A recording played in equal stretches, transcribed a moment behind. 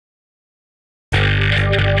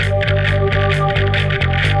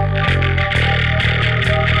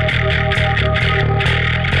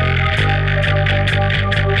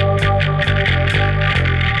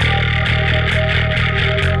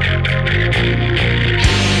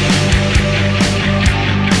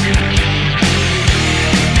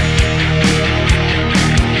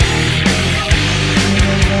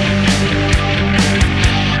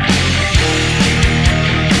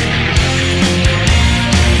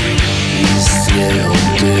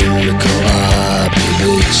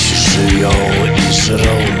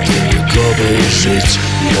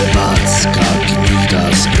Lewacka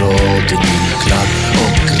gnida, zbrodni klan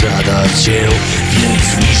okrada cię,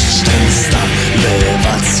 więc niszcz ten stan.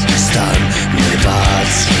 Lewacki stan,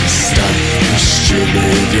 lewacki stan, niszczymy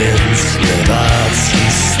więc lewacki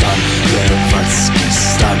stan. Lewacki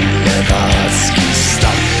stan, lewacki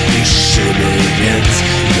stan, niszczymy więc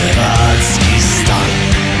lewacki stan.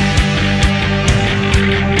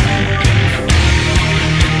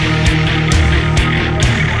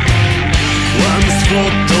 Kłamstwo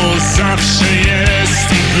to zawsze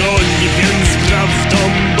jest ich broń, więc prawdą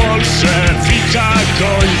bolszewika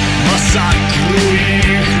goń. Masakruj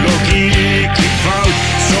ich logiki gwałt,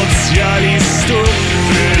 socjalistów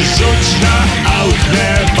wyrzuć na aut.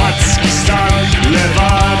 Lewacki stan,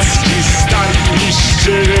 lewacki stan,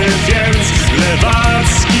 niszczymy więc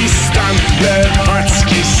lewacki stan.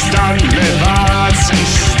 Lewacki stan, lewacki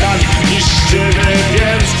stan, niszczymy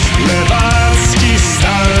więc lewacki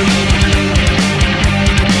stan.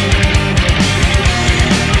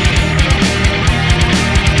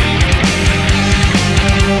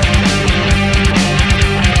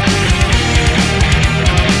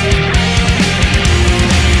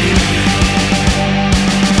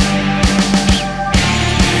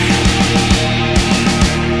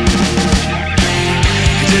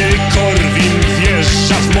 Korwin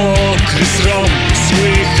wjeżdża w mokry srom,